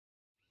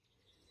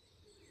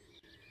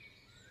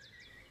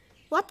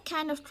What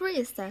kind of tree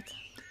is that?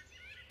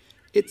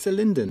 It's a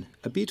linden,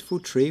 a beautiful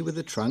tree with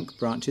a trunk,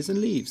 branches and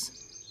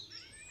leaves.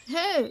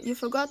 Oh, you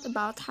forgot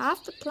about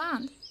half the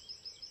plant.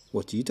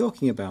 What are you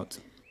talking about?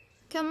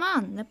 Come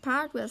on, the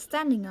part we're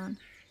standing on,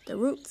 the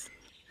roots.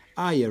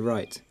 Ah, you're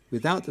right.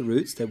 Without the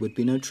roots there would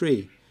be no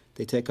tree.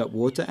 They take up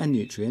water and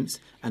nutrients,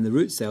 and the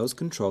root cells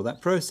control that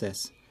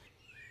process.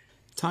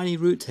 Tiny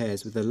root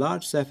hairs with a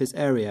large surface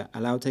area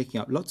allow taking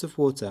up lots of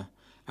water,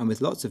 and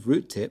with lots of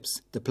root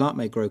tips, the plant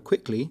may grow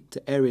quickly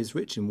to areas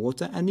rich in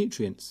water and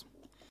nutrients.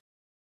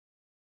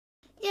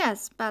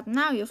 Yes, but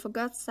now you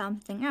forgot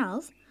something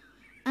else.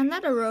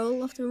 Another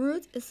role of the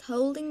root is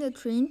holding the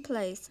tree in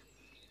place.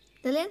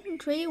 The linden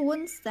tree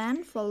wouldn't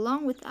stand for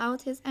long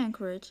without his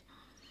anchorage.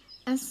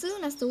 As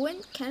soon as the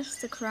wind catches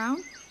the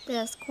ground,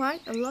 there's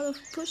quite a lot of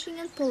pushing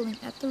and pulling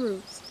at the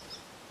roots.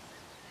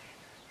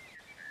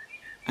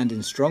 And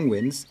in strong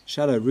winds,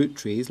 shallow root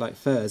trees like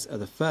firs are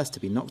the first to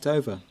be knocked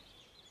over.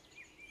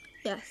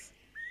 Yes.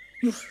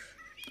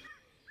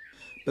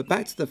 But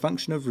back to the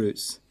function of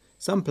roots.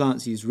 Some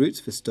plants use roots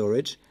for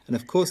storage, and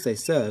of course they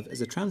serve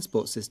as a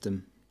transport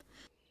system.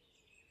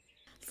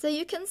 So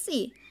you can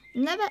see,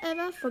 never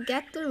ever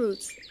forget the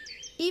roots,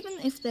 even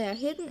if they are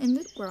hidden in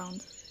the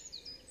ground.